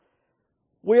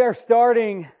We are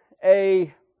starting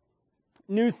a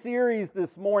new series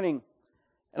this morning.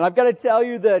 And I've got to tell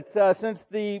you that since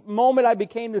the moment I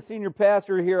became the senior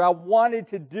pastor here, I wanted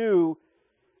to do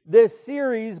this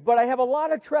series, but I have a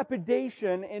lot of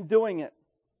trepidation in doing it.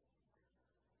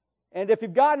 And if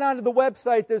you've gotten onto the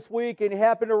website this week and you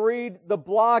happen to read the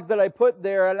blog that I put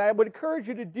there, and I would encourage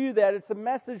you to do that, it's a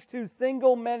message to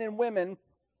single men and women.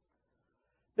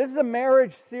 This is a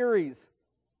marriage series.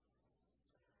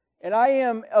 And I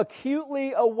am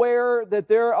acutely aware that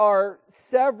there are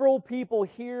several people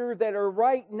here that are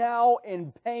right now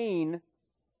in pain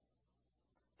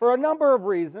for a number of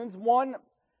reasons. One,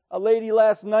 a lady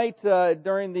last night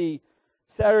during the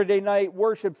Saturday night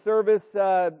worship service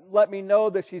let me know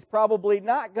that she's probably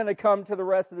not going to come to the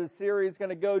rest of the series, going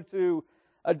to go to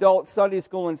adult Sunday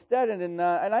school instead. And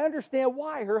I understand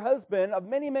why. Her husband of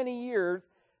many, many years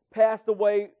passed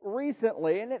away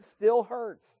recently, and it still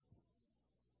hurts.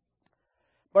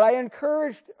 But I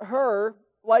encouraged her,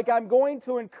 like I'm going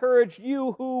to encourage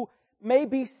you who may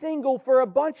be single for a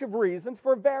bunch of reasons,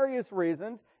 for various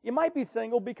reasons. You might be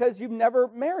single because you've never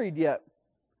married yet.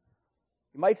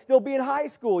 You might still be in high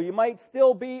school. You might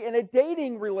still be in a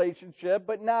dating relationship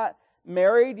but not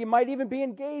married. You might even be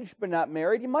engaged but not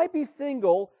married. You might be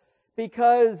single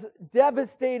because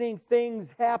devastating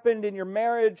things happened in your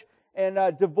marriage and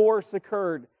divorce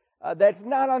occurred. That's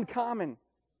not uncommon.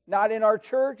 Not in our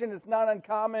church, and it's not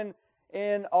uncommon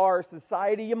in our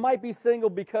society. You might be single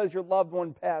because your loved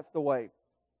one passed away.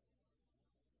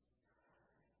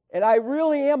 And I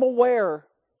really am aware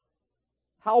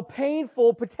how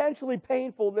painful, potentially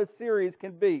painful, this series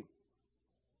can be.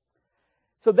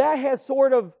 So that has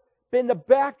sort of been the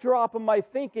backdrop of my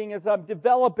thinking as I'm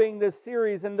developing this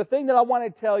series. And the thing that I want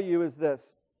to tell you is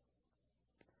this.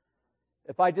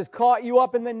 If I just caught you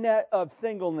up in the net of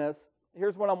singleness,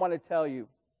 here's what I want to tell you.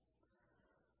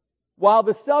 While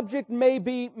the subject may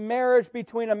be marriage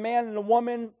between a man and a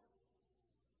woman,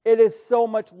 it is so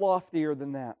much loftier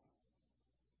than that.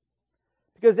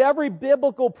 Because every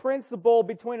biblical principle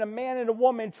between a man and a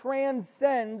woman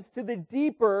transcends to the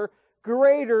deeper,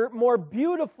 greater, more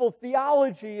beautiful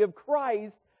theology of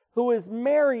Christ, who is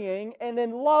marrying and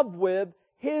in love with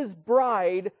His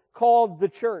bride called the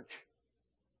church.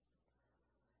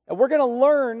 And we're going to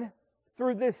learn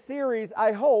through this series,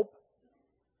 I hope,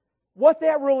 what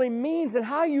that really means and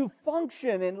how you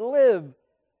function and live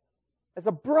as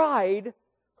a bride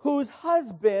whose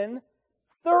husband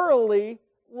thoroughly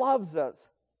loves us.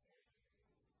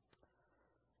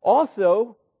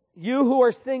 Also, you who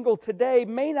are single today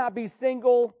may not be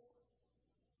single,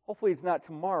 hopefully it's not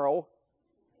tomorrow,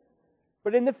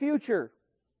 but in the future.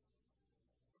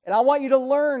 And I want you to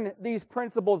learn these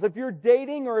principles. If you're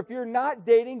dating or if you're not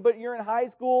dating, but you're in high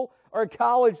school or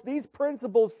college, these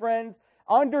principles, friends,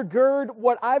 undergird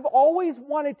what I've always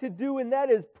wanted to do, and that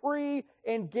is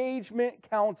pre-engagement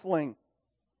counseling,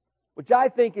 which I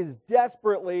think is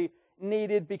desperately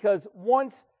needed because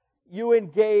once you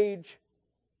engage,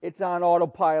 it's on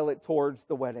autopilot towards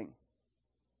the wedding.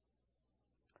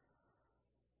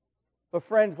 But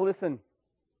friends, listen.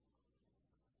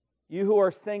 You who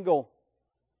are single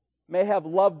may have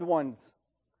loved ones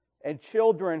and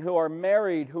children who are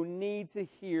married who need to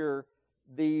hear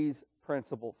these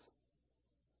principles.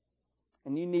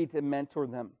 And you need to mentor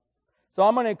them. So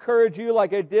I'm going to encourage you,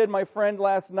 like I did my friend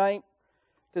last night,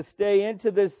 to stay into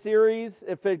this series.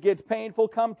 If it gets painful,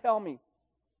 come tell me.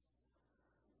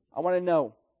 I want to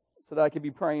know so that I can be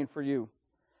praying for you.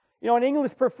 You know, an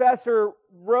English professor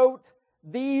wrote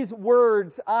these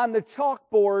words on the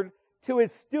chalkboard to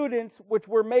his students, which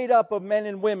were made up of men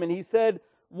and women. He said,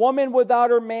 "Woman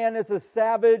without her man is a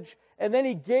savage." And then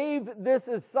he gave this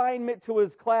assignment to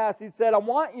his class. He said, "I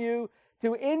want you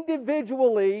to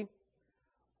individually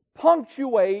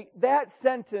punctuate that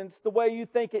sentence the way you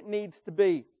think it needs to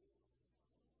be."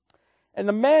 And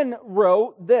the men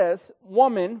wrote this: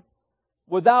 "Woman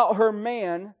without her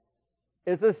man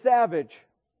is a savage."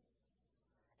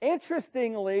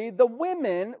 Interestingly, the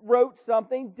women wrote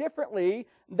something differently.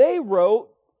 They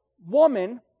wrote,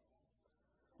 "Woman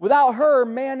without her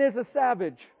man is a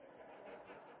savage."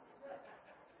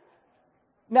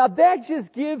 Now that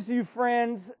just gives you,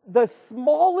 friends, the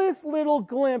smallest little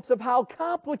glimpse of how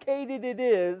complicated it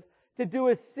is to do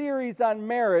a series on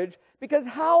marriage. Because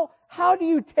how do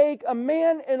you take a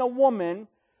man and a woman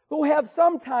who have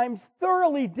sometimes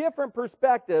thoroughly different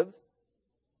perspectives,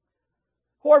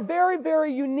 who are very,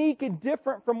 very unique and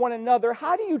different from one another,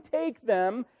 how do you take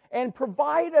them and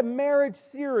provide a marriage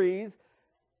series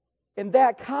in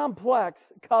that complex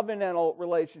covenantal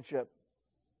relationship?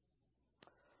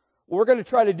 We're going to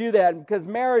try to do that because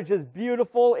marriage is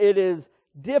beautiful. It is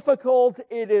difficult,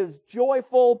 it is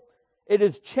joyful, it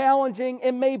is challenging.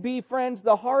 It may be, friends,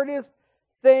 the hardest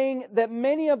thing that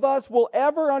many of us will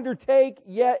ever undertake,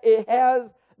 yet it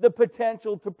has the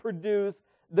potential to produce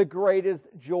the greatest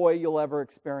joy you'll ever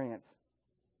experience,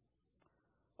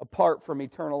 apart from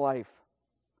eternal life.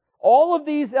 All of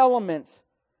these elements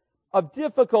of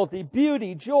difficulty,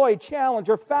 beauty, joy, challenge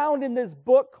are found in this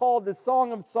book called the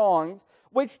Song of Songs,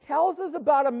 which tells us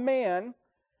about a man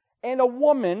and a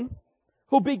woman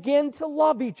who begin to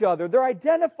love each other. They're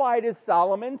identified as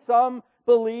Solomon. Some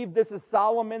believe this is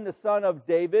Solomon, the son of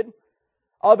David.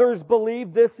 Others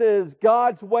believe this is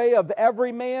God's way of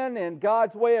every man and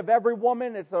God's way of every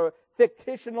woman. It's a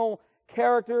fictional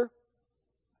character.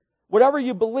 Whatever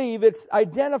you believe, it's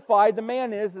identified, the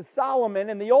man is Solomon,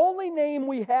 and the only name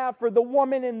we have for the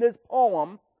woman in this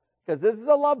poem, because this is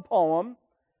a love poem,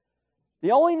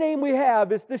 the only name we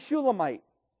have is the Shulamite.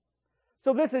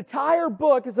 So this entire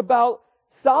book is about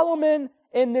Solomon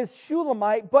and this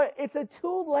Shulamite, but it's a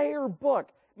two-layer book,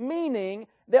 meaning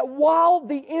that while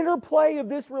the interplay of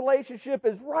this relationship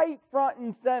is right front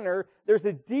and center, there's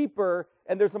a deeper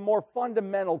and there's a more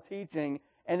fundamental teaching,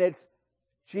 and it's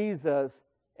Jesus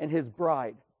and His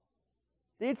bride.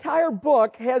 The entire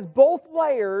book has both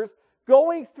layers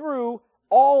going through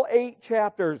all 8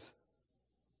 chapters.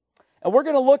 And we're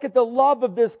going to look at the love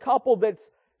of this couple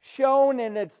that's shown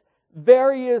in its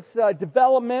various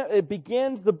development. It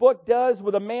begins, the book does,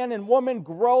 with a man and woman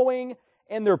growing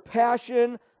in their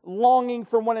passion, longing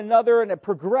for one another, and it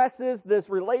progresses, this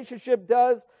relationship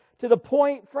does, to the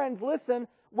point, friends, listen,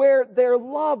 where their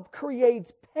love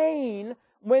creates pain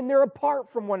when they're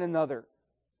apart from one another.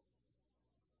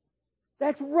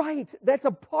 That's right. That's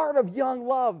a part of young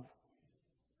love.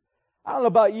 I don't know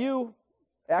about you.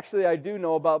 Actually, I do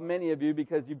know about many of you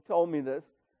because you've told me this.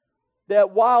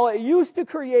 That while it used to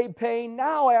create pain,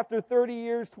 now after 30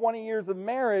 years, 20 years of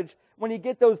marriage, when you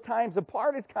get those times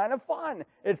apart, it's kind of fun.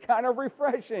 It's kind of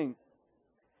refreshing.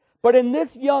 But in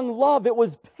this young love, it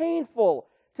was painful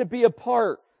to be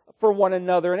apart for one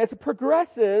another. And as it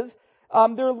progresses,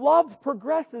 their love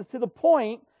progresses to the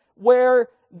point where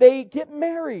they get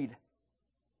married.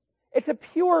 It's a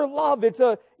pure love. It's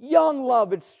a young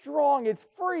love. It's strong. It's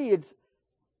free. It's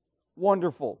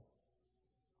wonderful.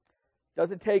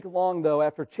 Doesn't take long, though,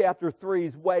 after chapter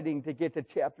 3's wedding to get to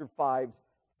chapter 5's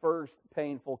first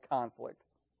painful conflict.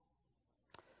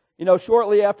 You know,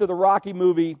 shortly after the Rocky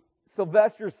movie,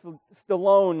 Sylvester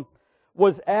Stallone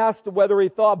was asked whether he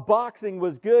thought boxing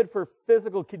was good for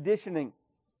physical conditioning.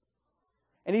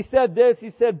 And he said this, he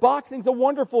said, "Boxing's a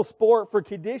wonderful sport for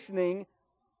conditioning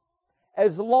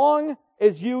as long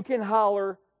as you can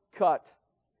holler, cut."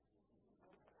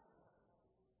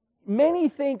 Many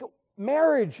think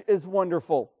marriage is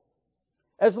wonderful,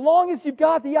 as long as you've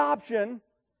got the option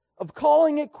of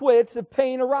calling it quits if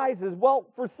pain arises. Well,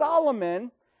 for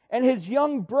Solomon and his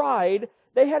young bride,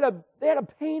 they had a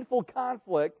painful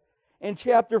conflict in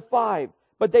chapter 5,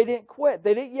 but they didn't quit.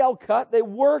 They didn't yell cut. They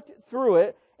worked through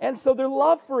it, and so their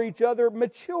love for each other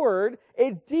matured,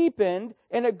 it deepened,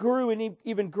 and it grew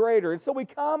even greater. And so we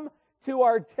come to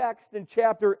our text in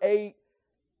chapter 8,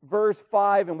 verse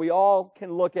 5, and we all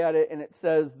can look at it, and it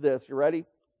says this. You ready?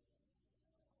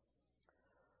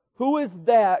 "Who is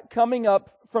that coming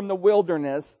up from the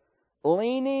wilderness,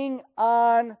 leaning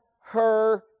on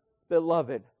her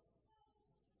beloved?"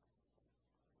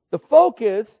 The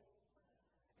focus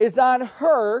is on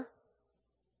her.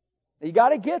 You got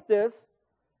to get this.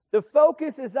 The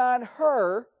focus is on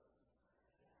her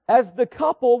as the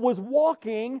couple was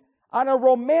walking on a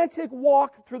romantic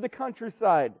walk through the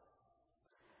countryside.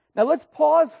 Now let's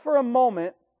pause for a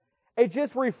moment and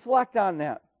just reflect on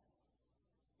that.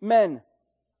 Men,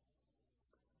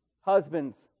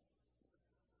 husbands,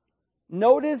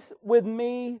 notice with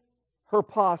me her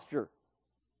posture.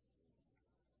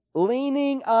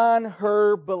 Leaning on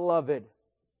her beloved.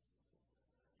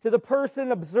 To the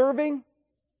person observing,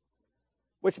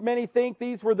 which many think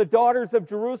these were the daughters of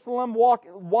Jerusalem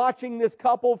watching this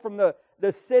couple from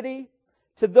the city,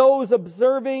 to those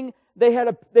observing,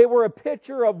 they were a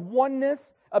picture of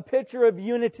oneness, a picture of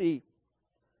unity.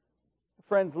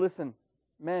 Friends, listen.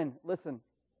 Men, listen.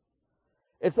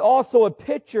 It's also a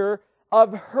picture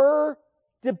of her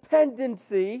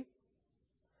dependency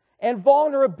and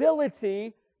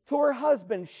vulnerability to her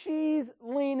husband. She's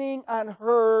leaning on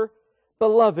her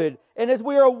beloved. And as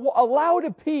we are allowed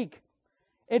a peek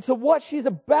into what she's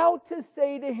about to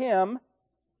say to him,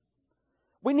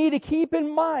 we need to keep in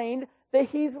mind that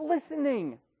he's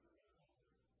listening.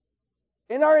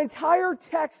 In our entire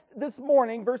text this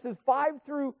morning, verses 5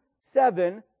 through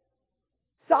 7,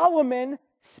 Solomon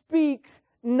speaks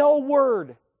no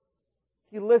word.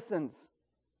 He listens.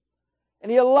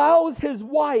 And he allows his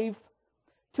wife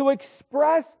to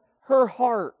express her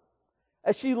heart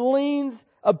as she leans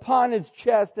upon his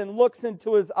chest and looks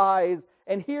into his eyes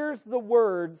and hears the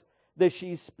words that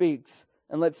she speaks.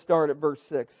 And let's start at verse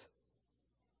 6.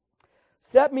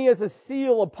 Set me as a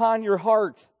seal upon your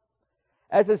heart,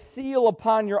 as a seal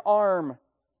upon your arm.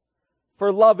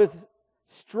 For love is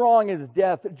strong as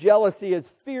death, jealousy is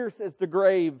fierce as the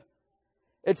grave.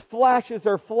 Its flashes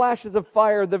are flashes of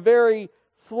fire, the very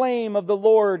flame of the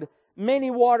Lord. Many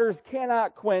waters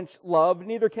cannot quench love,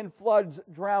 neither can floods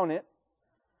drown it.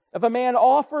 If a man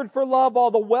offered for love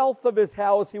all the wealth of his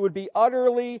house, he would be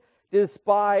utterly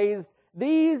despised.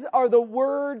 These are the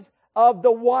words of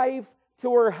the wife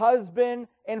to her husband,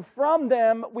 and from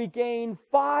them we gain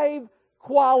 5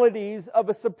 qualities of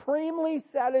a supremely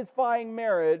satisfying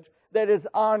marriage that is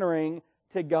honoring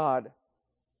to God.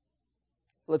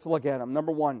 Let's look at them.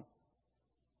 Number 1.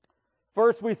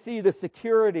 First, we see the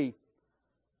security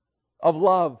of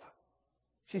love.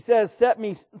 She says, set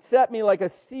me like a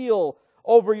seal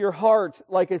over your heart,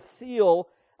 like a seal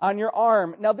on your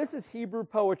arm. Now, this is Hebrew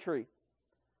poetry.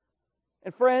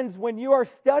 And friends, when you are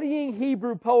studying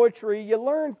Hebrew poetry, you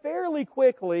learn fairly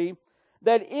quickly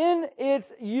that in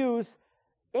its use,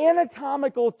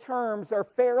 anatomical terms are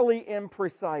fairly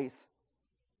imprecise.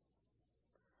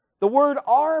 The word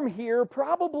arm here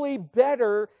probably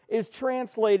better is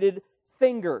translated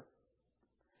finger.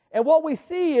 And what we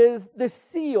see is the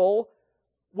seal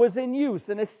was in use.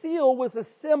 And a seal was a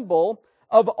symbol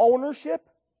of ownership.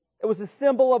 It was a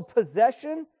symbol of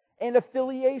possession and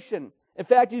affiliation. In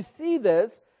fact, you see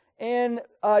this in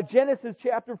Genesis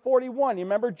chapter 41. You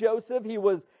remember Joseph? He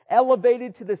was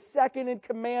elevated to the second in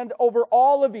command over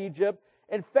all of Egypt.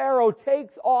 And Pharaoh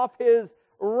takes off his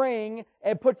ring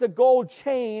and puts a gold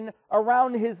chain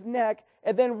around his neck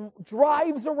and then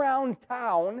drives around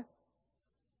town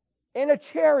in a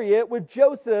chariot with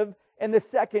Joseph in the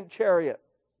second chariot.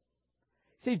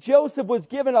 See, Joseph was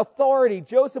given authority.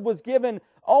 Joseph was given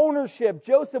ownership.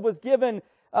 Joseph was given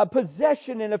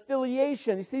possession and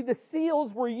affiliation. You see, the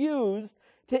seals were used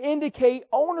to indicate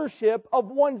ownership of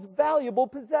one's valuable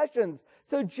possessions.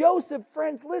 So Joseph,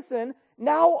 friends, listen,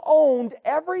 now owned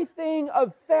everything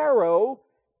of Pharaoh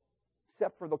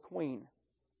except for the queen.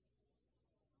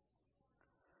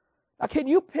 Now, can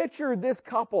you picture this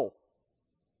couple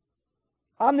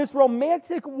on this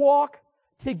romantic walk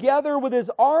together with his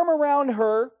arm around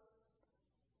her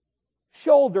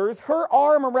shoulders, her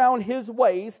arm around his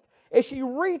waist, as she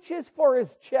reaches for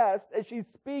his chest as she's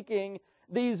speaking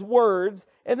these words,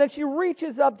 and then she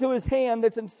reaches up to his hand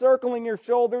that's encircling her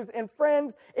shoulders, and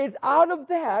friends, it's out of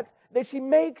that she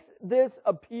makes this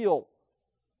appeal.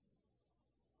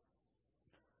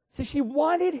 See, she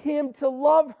wanted him to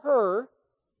love her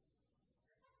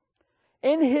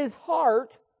in his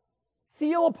heart,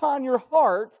 seal upon your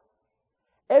heart,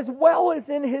 as well as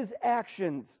in his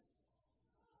actions.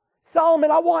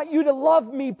 Solomon, I want you to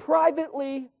love me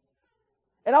privately,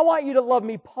 and I want you to love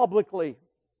me publicly.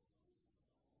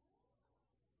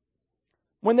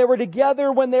 When they were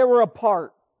together, when they were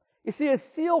apart. You see, a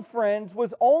seal, friends,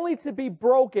 was only to be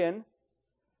broken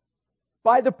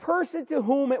by the person to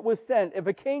whom it was sent. If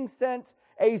a king sent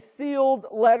a sealed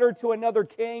letter to another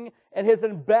king and his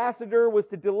ambassador was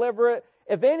to deliver it,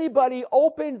 if anybody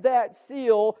opened that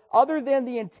seal other than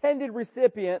the intended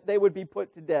recipient, they would be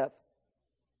put to death.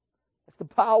 That's the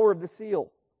power of the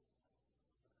seal.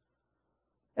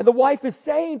 And the wife is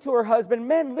saying to her husband,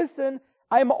 men, listen,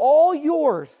 I'm all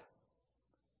yours,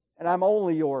 and I'm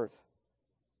only yours.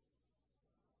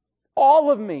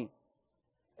 All of me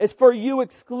is for you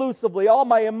exclusively. All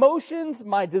my emotions,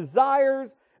 my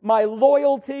desires, my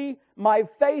loyalty, my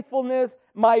faithfulness,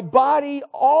 my body,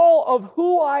 all of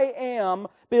who I am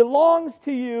belongs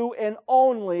to you and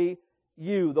only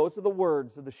you. Those are the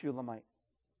words of the Shulamite.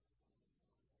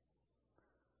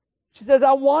 She says,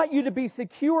 I want you to be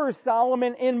secure,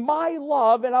 Solomon, in my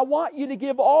love, and I want you to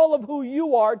give all of who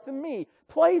you are to me.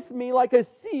 Place me like a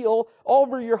seal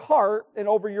over your heart and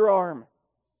over your arm.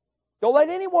 Don't let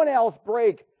anyone else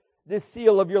break this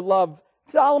seal of your love.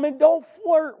 Solomon, don't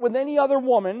flirt with any other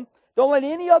woman. Don't let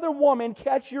any other woman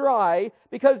catch your eye,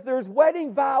 because there's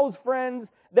wedding vows,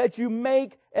 friends, that you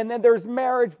make, and then there's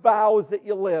marriage vows that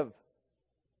you live.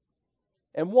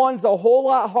 And one's a whole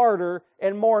lot harder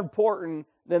and more important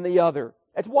than the other.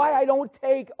 That's why I don't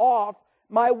take off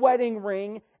my wedding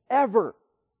ring ever.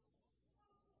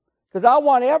 Because I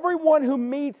want everyone who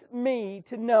meets me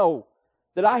to know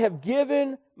that I have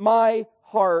given my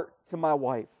heart to my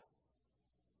wife.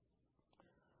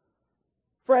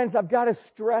 Friends, I've got to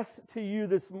stress to you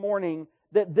this morning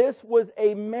that this was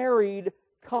a married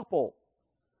couple.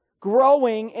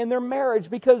 growing in their marriage,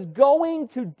 because going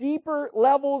to deeper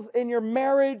levels in your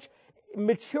marriage,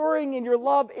 maturing in your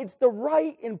love, it's the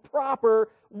right and proper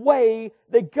way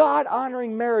that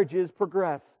God-honoring marriages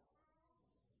progress.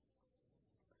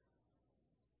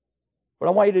 But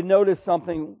I want you to notice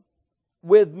something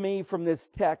with me from this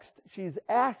text. She's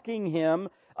asking him,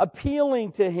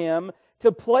 appealing to him,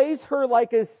 to place her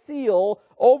like a seal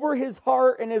over his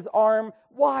heart and his arm.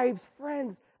 Wives,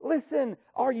 friends, listen,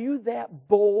 are you that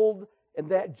bold and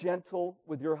that gentle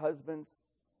with your husbands?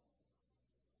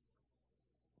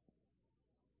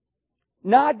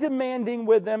 Not demanding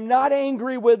with them, not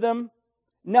angry with them,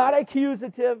 not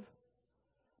accusative,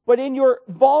 but in your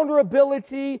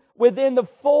vulnerability within the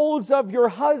folds of your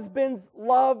husband's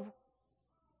love,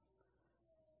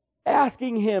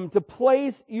 asking him to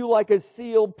place you like a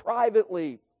seal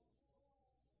privately,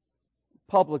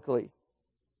 publicly.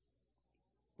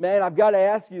 Man, I've got to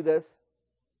ask you this.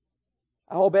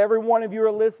 I hope every one of you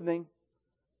are listening.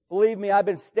 Believe me, I've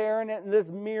been staring at this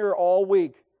mirror all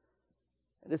week.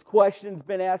 This question's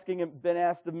been asked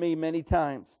of me many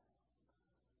times.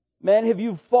 Men, have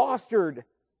you fostered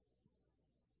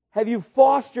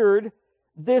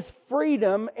this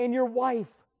freedom in your wife?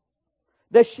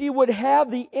 That she would have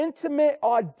the intimate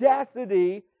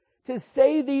audacity to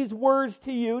say these words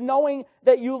to you, knowing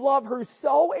that you love her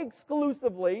so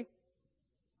exclusively,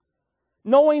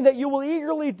 knowing that you will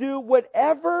eagerly do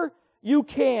whatever you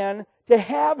can to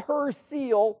have her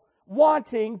seal,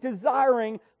 wanting,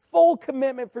 desiring, full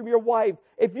commitment from your wife.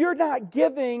 If you're not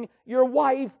giving your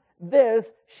wife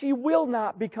this, she will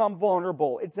not become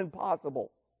vulnerable. It's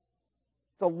impossible.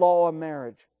 It's a law of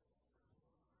marriage.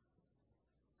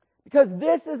 Because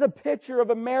this is a picture of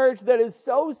a marriage that is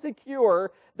so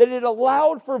secure that it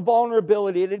allowed for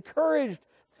vulnerability. It encouraged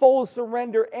full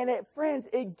surrender. And friends,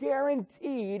 it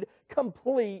guaranteed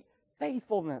complete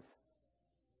faithfulness.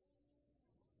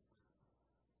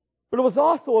 But it was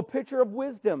also a picture of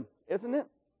wisdom, isn't it?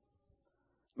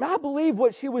 I believe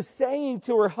what she was saying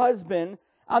to her husband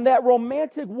on that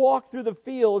romantic walk through the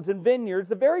fields and vineyards,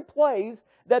 the very place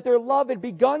that their love had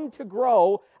begun to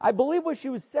grow, I believe what she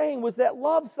was saying was that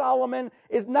love, Solomon,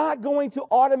 is not going to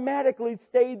automatically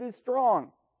stay this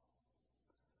strong.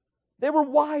 They were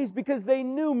wise because they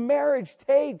knew marriage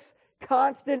takes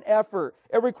constant effort.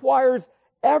 It requires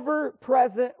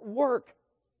ever-present work.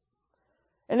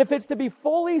 And if it's to be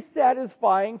fully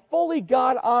satisfying, fully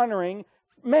God-honoring,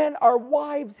 men, our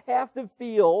wives have to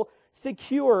feel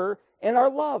secure in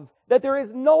our love. That there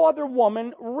is no other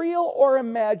woman, real or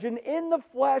imagined, in the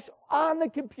flesh, on the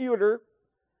computer,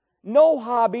 no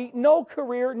hobby, no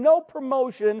career, no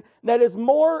promotion that is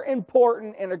more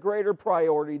important and a greater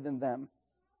priority than them.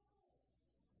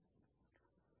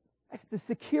 That's the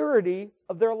security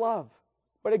of their love.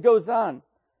 But it goes on.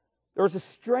 There's a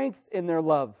strength in their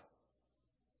love.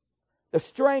 The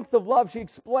strength of love. She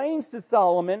explains to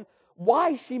Solomon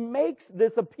why she makes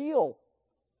this appeal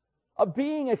of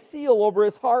being a seal over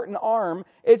his heart and arm.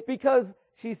 It's because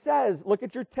she says, look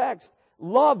at your text,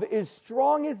 love is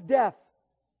strong as death.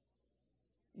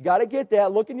 You got to get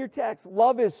that. Look in your text.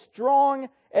 Love is strong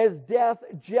as death.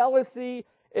 Jealousy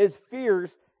is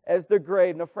fierce as the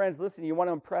grave. Now, friends, listen, you want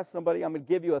to impress somebody? I'm going to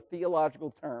give you a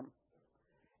theological term.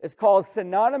 It's called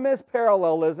synonymous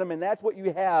parallelism, and that's what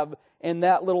you have in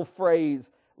that little phrase.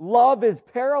 Love is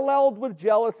paralleled with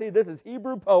jealousy. This is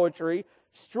Hebrew poetry.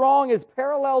 Strong is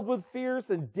paralleled with fierce,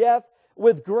 and death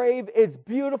with grave. It's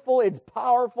beautiful. It's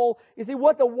powerful. You see,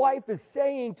 what the wife is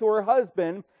saying to her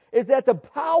husband is that the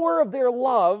power of their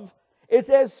love is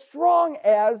as strong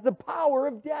as the power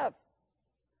of death.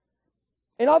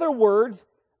 In other words,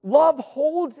 love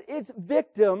holds its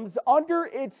victims under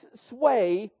its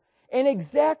sway in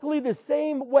exactly the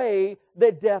same way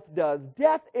that death does.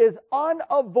 Death is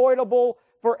unavoidable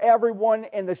for everyone,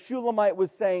 and the Shulamite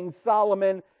was saying,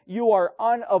 Solomon, you are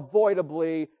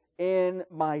unavoidably in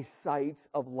my sights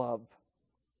of love.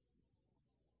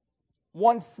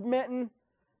 Once smitten,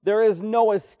 there is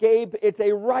no escape. It's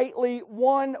a rightly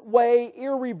one-way,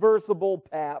 irreversible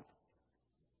path.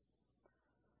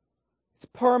 It's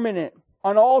permanent,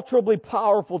 unalterably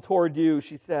powerful toward you,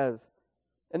 she says.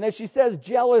 And then she says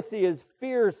jealousy is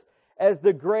fierce as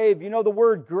the grave. You know, the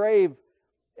word grave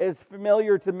is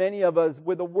familiar to many of us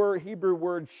with the Hebrew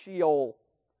word Sheol.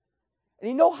 And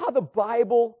you know how the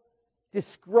Bible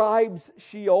describes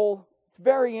Sheol? It's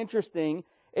very interesting.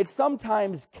 It's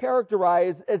sometimes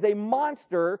characterized as a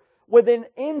monster with an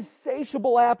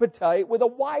insatiable appetite, with a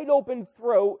wide open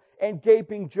throat and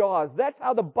gaping jaws. That's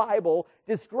how the Bible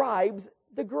describes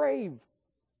the grave.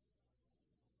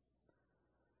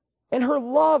 And her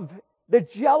love, the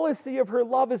jealousy of her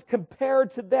love is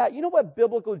compared to that. You know what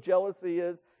biblical jealousy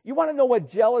is? You want to know what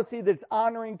jealousy that's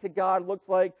honoring to God looks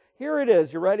like? Here it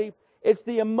is. You ready? It's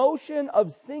the emotion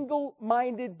of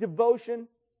single-minded devotion,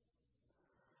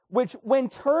 which when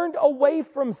turned away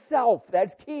from self,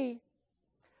 that's key,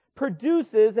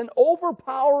 produces an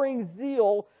overpowering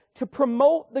zeal to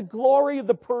promote the glory of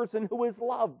the person who is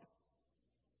loved.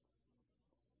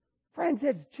 Friends,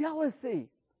 that's jealousy.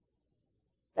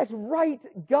 That's right,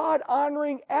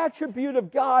 God-honoring attribute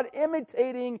of God,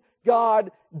 imitating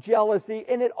God, jealousy,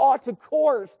 and it ought to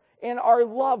course in our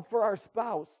love for our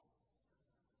spouse.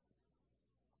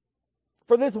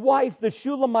 For this wife, the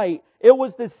Shulamite, it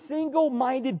was the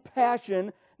single-minded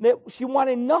passion that she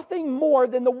wanted nothing more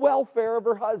than the welfare of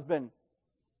her husband.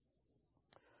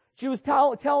 She was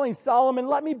telling Solomon,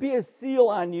 let me be a seal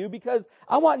on you because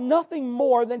I want nothing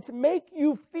more than to make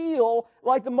you feel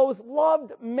like the most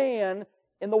loved man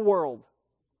in the world.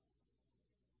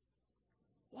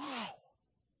 Wow.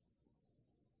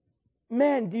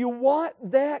 Men, do you want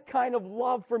that kind of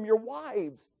love from your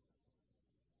wives?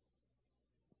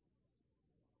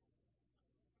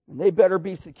 And they better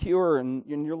be secure in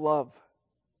your love,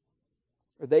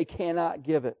 or they cannot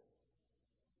give it.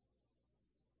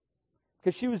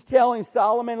 Because she was telling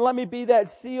Solomon, let me be that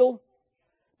seal,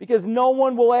 because no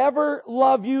one will ever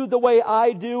love you the way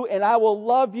I do, and I will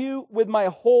love you with my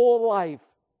whole life.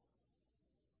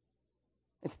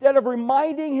 Instead of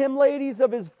reminding him, ladies,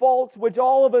 of his faults, which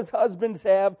all of us husbands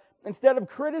have, instead of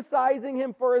criticizing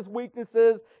him for his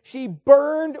weaknesses, she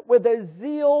burned with a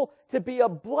zeal to be a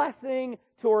blessing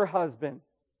to her husband.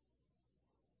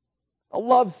 A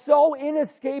love so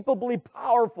inescapably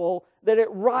powerful that it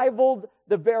rivaled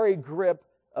the very grip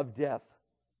of death.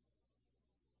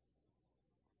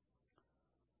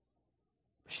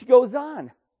 She goes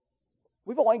on.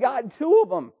 We've only gotten 2 of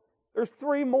them. There's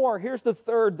 3 more. Here's the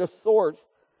third, the source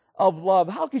of love.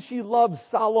 How could she love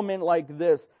Solomon like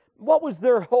this? What was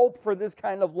their hope for this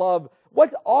kind of love?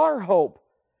 What's our hope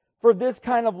for this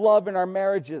kind of love in our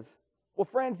marriages? Well,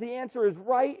 friends, the answer is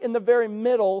right in the very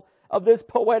middle of this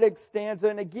poetic stanza,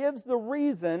 and it gives the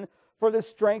reason for the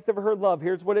strength of her love.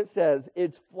 Here's what it says.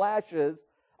 Its flashes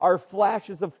are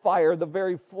flashes of fire, the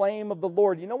very flame of the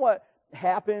Lord. You know what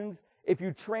happens if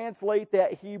you translate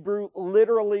that Hebrew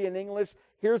literally in English?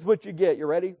 Here's what you get. You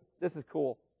ready? This is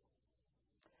cool.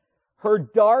 Her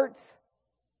darts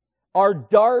are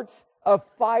darts of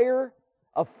fire,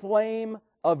 a flame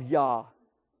of Yah.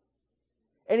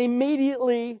 And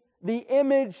immediately the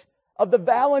image of the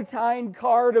Valentine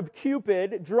card of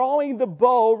Cupid drawing the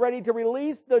bow ready to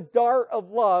release the dart of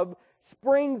love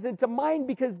springs into mind,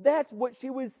 because that's what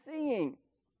she was seeing.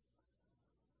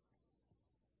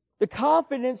 The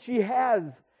confidence she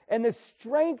has and the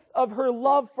strength of her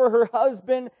love for her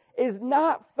husband is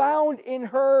not found in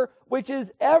her, which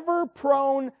is ever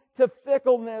prone to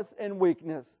fickleness and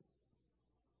weakness.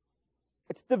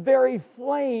 It's the very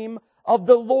flame of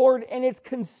the Lord, and it's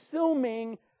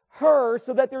consuming her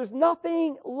so that there's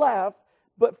nothing left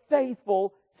but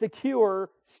faithful, secure,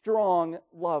 strong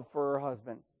love for her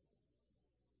husband.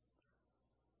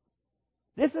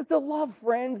 This is the love,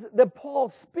 friends, that Paul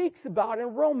speaks about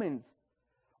in Romans,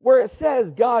 where it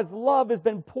says God's love has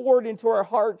been poured into our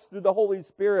hearts through the Holy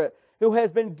Spirit who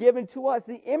has been given to us.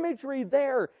 The imagery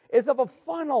there is of a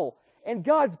funnel, and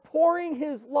God's pouring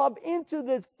His love into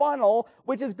this funnel,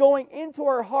 which is going into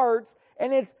our hearts,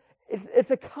 and it's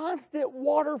a constant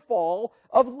waterfall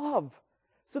of love,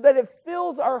 so that it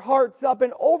fills our hearts up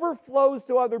and overflows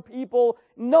to other people,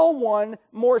 no one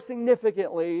more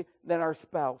significantly than our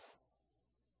spouse.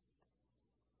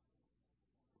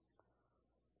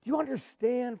 Do you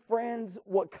understand, friends,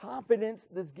 what confidence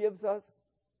this gives us?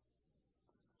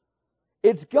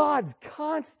 It's God's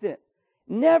constant,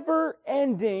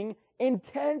 never-ending,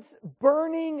 intense,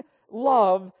 burning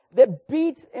love that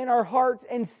beats in our hearts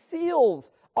and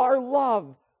seals our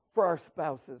love for our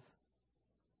spouses.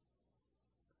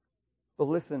 But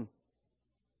listen,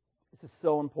 this is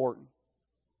so important.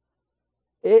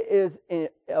 It is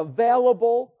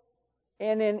available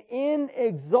in an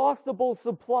inexhaustible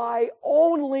supply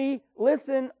only,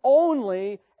 listen,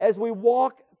 only as we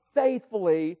walk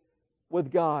faithfully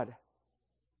with God.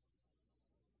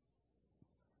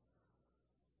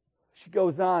 She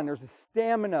goes on, there's a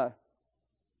stamina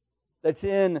that's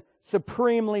in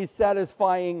supremely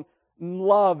satisfying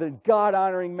love and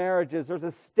God-honoring marriages. There's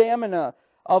a stamina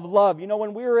of love. You know,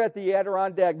 when we were at the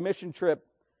Adirondack mission trip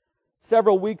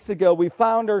several weeks ago, we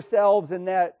found ourselves in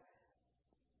that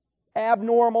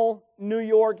abnormal New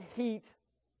York heat,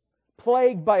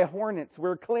 plagued by hornets. We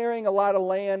were clearing a lot of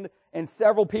land, and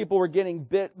several people were getting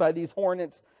bit by these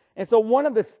hornets. And so one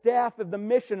of the staff of the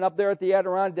mission up there at the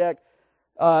Adirondack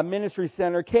ministry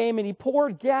center, came and he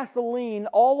poured gasoline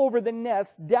all over the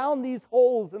nest, down these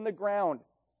holes in the ground.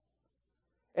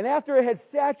 And after it had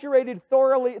saturated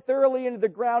thoroughly into the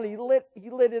ground, he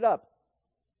lit it up.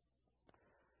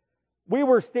 We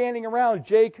were standing around,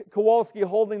 Jake Kowalski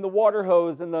holding the water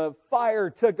hose, and the fire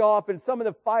took off, and some of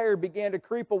the fire began to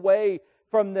creep away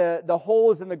from the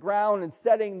holes in the ground and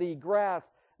setting the grass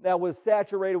that was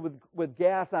saturated with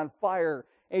gas on fire.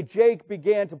 And Jake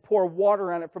began to pour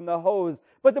water on it from the hose.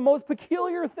 But the most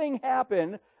peculiar thing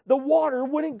happened. The water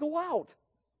wouldn't go out.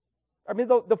 I mean,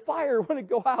 the fire wouldn't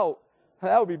go out.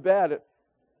 That would be bad.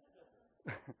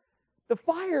 The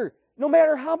fire, no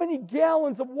matter how many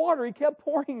gallons of water he kept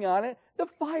pouring on it, the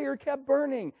fire kept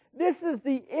burning. This is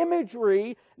the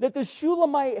imagery that the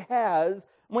Shulamite has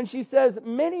when she says,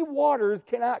 many waters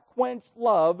cannot quench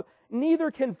love, neither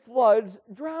can floods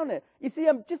drown it. You see,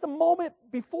 just a moment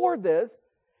before this,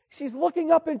 she's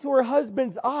looking up into her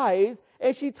husband's eyes,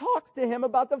 and she talks to him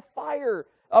about the fire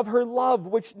of her love,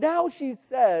 which now she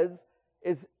says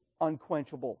is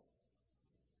unquenchable.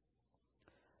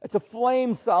 It's a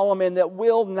flame, Solomon, that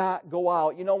will not go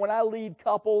out. You know, when I lead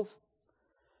couples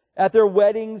at their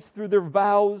weddings through their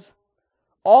vows,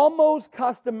 almost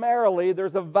customarily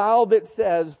there's a vow that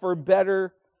says for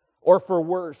better or for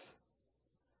worse.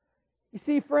 You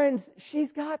see, friends,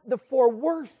 she's got the for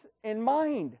worse in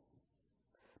mind.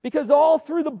 Because all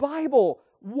through the Bible,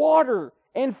 water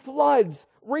and floods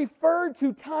refer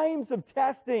to times of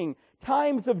testing,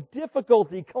 times of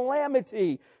difficulty,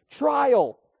 calamity,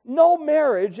 trial. No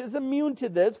marriage is immune to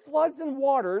this. Floods and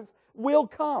waters will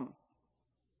come.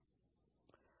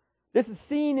 This is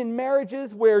seen in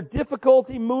marriages where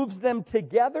difficulty moves them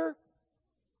together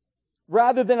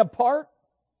rather than apart.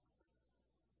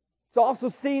 It's also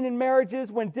seen in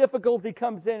marriages when difficulty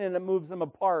comes in and it moves them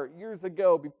apart. Years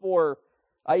ago, before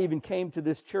I even came to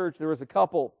this church, there was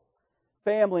a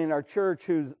family in our church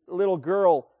whose little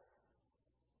girl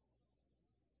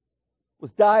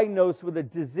was diagnosed with a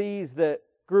disease that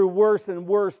grew worse and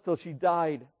worse till she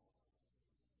died.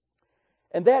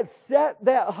 And that set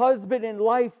that husband and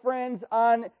wife, friends,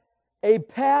 on a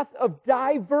path of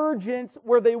divergence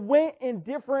where they went in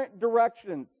different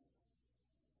directions.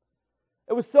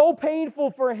 It was so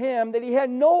painful for him that he had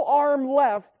no arm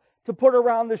left to put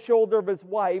around the shoulder of his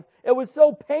wife. It was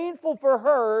so painful for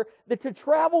her that to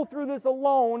travel through this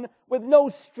alone with no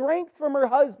strength from her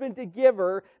husband to give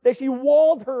her, that she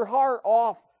walled her heart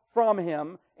off from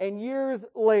him. And years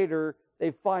later,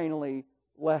 they finally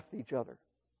left each other.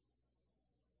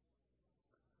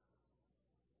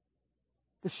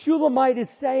 The Shulamite is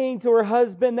saying to her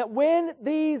husband that when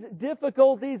these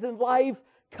difficulties in life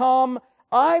come,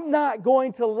 I'm not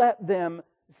going to let them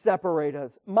separate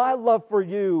us. My love for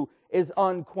you is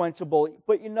unquenchable.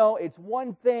 But you know, it's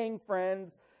one thing,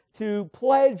 friends, to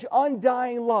pledge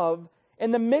undying love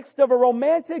in the midst of a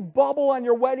romantic bubble on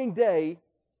your wedding day,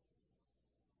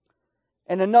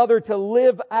 and another to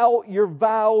live out your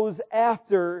vows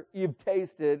after you've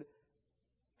tasted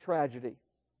tragedy.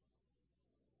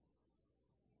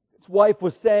 His wife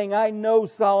was saying, I know,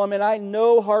 Solomon, I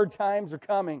know hard times are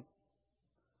coming,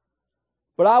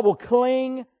 but I will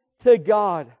cling to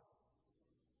God.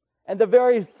 And the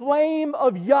very flame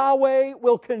of Yahweh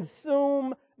will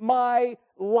consume my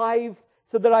life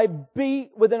so that I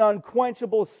beat with an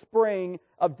unquenchable spring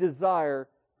of desire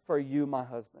for you, my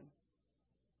husband.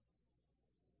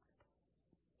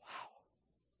 Wow.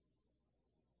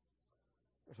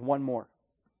 There's one more.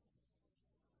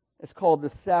 It's called the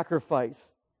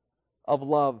sacrifice of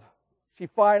love. She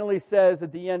finally says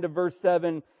at the end of verse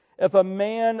 7, if a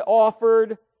man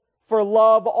offered for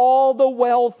love all the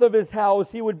wealth of his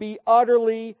house, he would be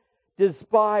utterly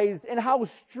despised. And how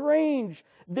strange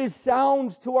this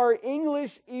sounds to our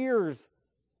English ears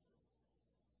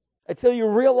until you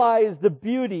realize the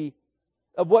beauty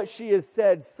of what she has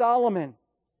said. Solomon,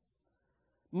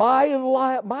 my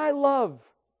love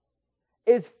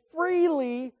is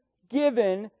freely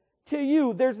given to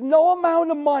you. There's no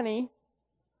amount of money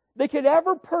that could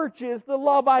ever purchase the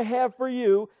love I have for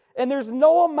you. And there's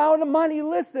no amount of money,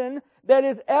 listen, that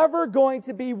is ever going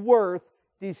to be worth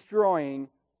destroying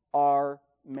our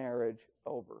marriage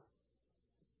over.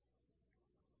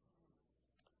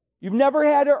 You've never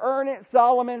had to earn it,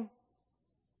 Solomon.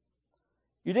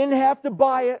 You didn't have to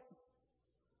buy it.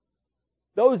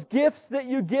 Those gifts that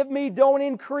you give me don't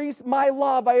increase my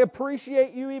love. I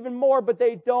appreciate you even more, but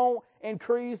they don't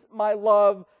increase my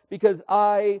love because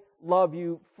I love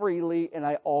you freely and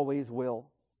I always will.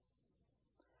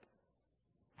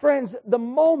 Friends, the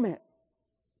moment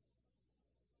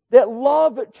that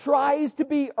love tries to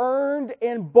be earned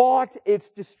and bought,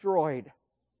 it's destroyed.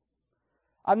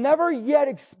 I've never yet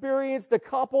experienced a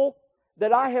couple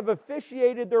that I have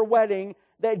officiated their wedding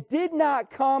that did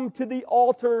not come to the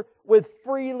altar with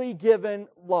freely given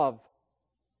love.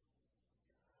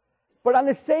 But on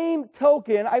the same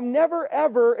token, I've never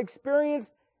ever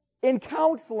experienced in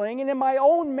counseling and in my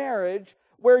own marriage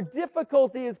where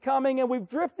difficulty is coming and we've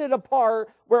drifted apart,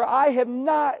 where I have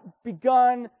not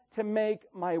begun to make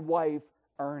my wife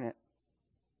earn it.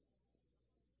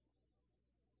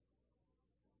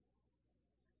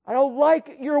 I don't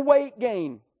like your weight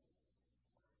gain.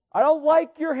 I don't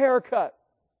like your haircut.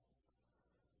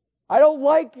 I don't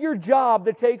like your job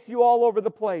that takes you all over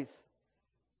the place.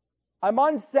 I'm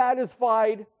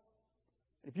unsatisfied.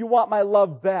 If you want my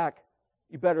love back,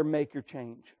 you better make your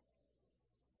change.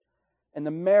 And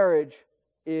the marriage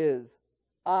is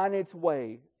on its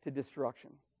way to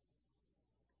destruction.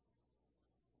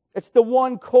 It's the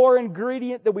one core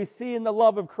ingredient that we see in the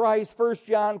love of Christ. 1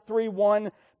 John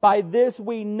 3:1. By this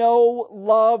we know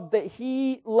love, that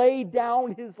He laid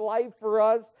down His life for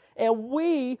us, and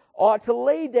we ought to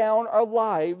lay down our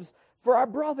lives for our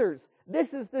brothers.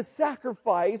 This is the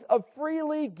sacrifice of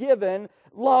freely given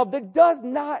love that does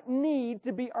not need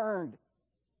to be earned.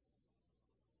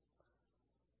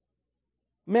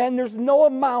 Men, there's no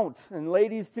amount, and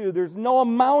ladies too, there's no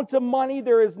amount of money,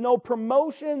 there is no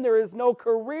promotion, there is no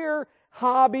career,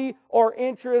 hobby, or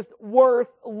interest worth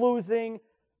losing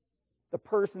the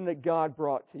person that God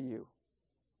brought to you.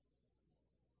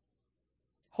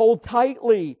 Hold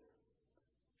tightly,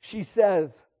 she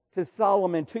says to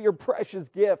Solomon, to your precious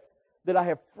gift that I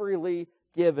have freely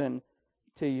given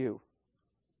to you.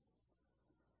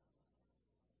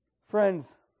 Friends,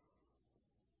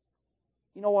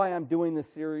 you know why I'm doing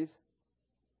this series?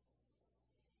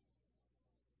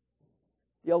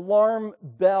 The alarm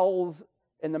bells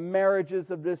in the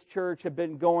marriages of this church have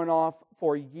been going off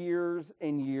for years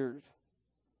and years.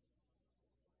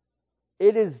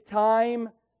 It is time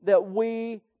that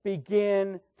we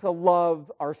begin to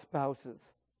love our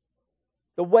spouses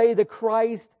the way that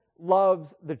Christ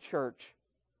loves the church.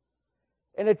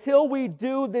 And until we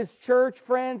do, this church,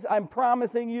 friends, I'm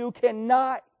promising you,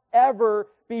 cannot ever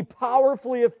be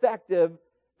powerfully effective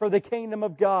for the kingdom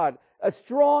of God. A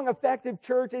strong, effective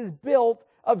church is built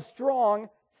of strong,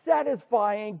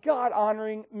 satisfying,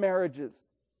 God-honoring marriages.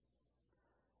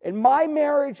 And my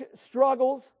marriage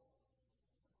struggles,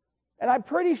 and I'm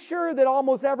pretty sure that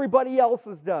almost everybody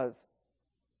else's does.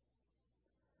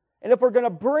 And if we're going to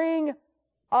bring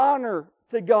honor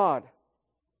to God,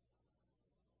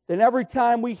 then every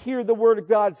time we hear the Word of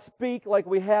God speak like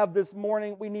we have this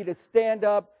morning, we need to stand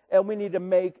up and we need to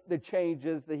make the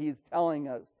changes that He's telling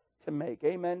us to make.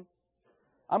 Amen?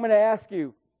 I'm going to ask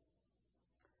you,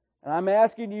 and I'm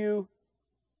asking you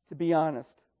to be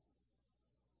honest.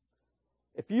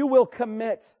 If you will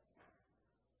commit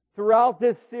throughout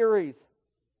this series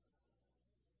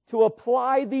to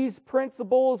apply these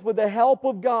principles with the help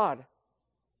of God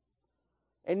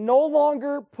and no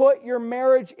longer put your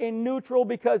marriage in neutral,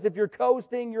 because if you're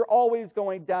coasting, you're always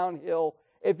going downhill.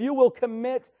 If you will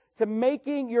commit to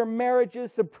making your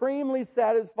marriages supremely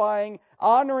satisfying,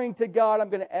 honoring to God, I'm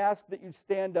going to ask that you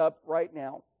stand up right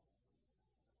now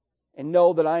and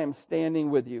know that I am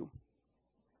standing with you.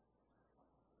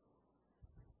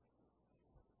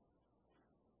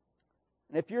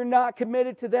 And if you're not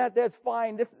committed to that, that's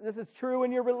fine. This is true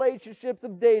in your relationships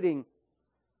of dating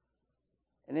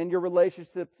and in your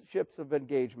relationships of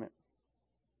engagement.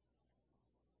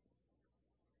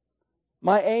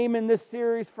 My aim in this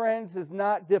series, friends, is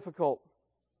not difficult.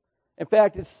 In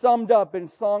fact, it's summed up in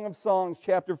Song of Songs,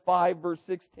 chapter 5, verse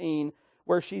 16,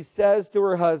 where she says to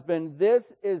her husband,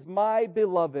 "This is my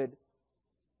beloved,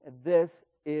 and this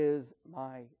is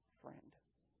my friend."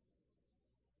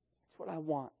 That's what I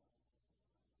want.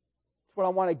 It's what I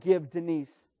want to give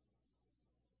Denise.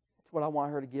 It's what I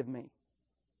want her to give me.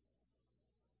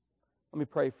 Let me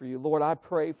pray for you. Lord, I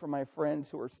pray for my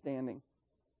friends who are standing.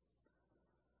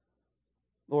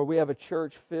 Lord, we have a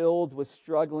church filled with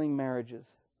struggling marriages.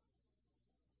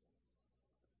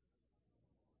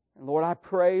 And Lord, I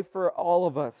pray for all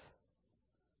of us,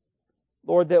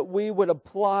 Lord, that we would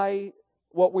apply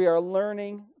what we are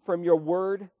learning from your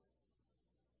word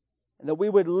and that we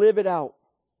would live it out.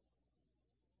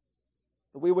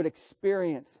 That we would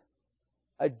experience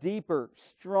a deeper,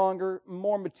 stronger,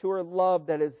 more mature love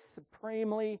that is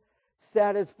supremely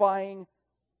satisfying,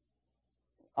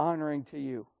 honoring to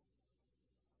you.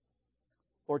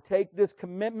 Lord, take this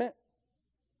commitment.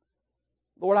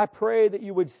 Lord, I pray that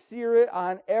you would sear it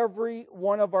on every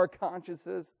one of our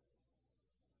consciences,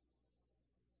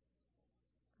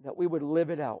 that we would live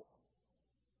it out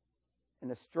in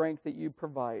the strength that you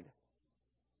provide.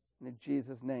 And in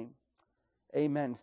Jesus' name, Amen.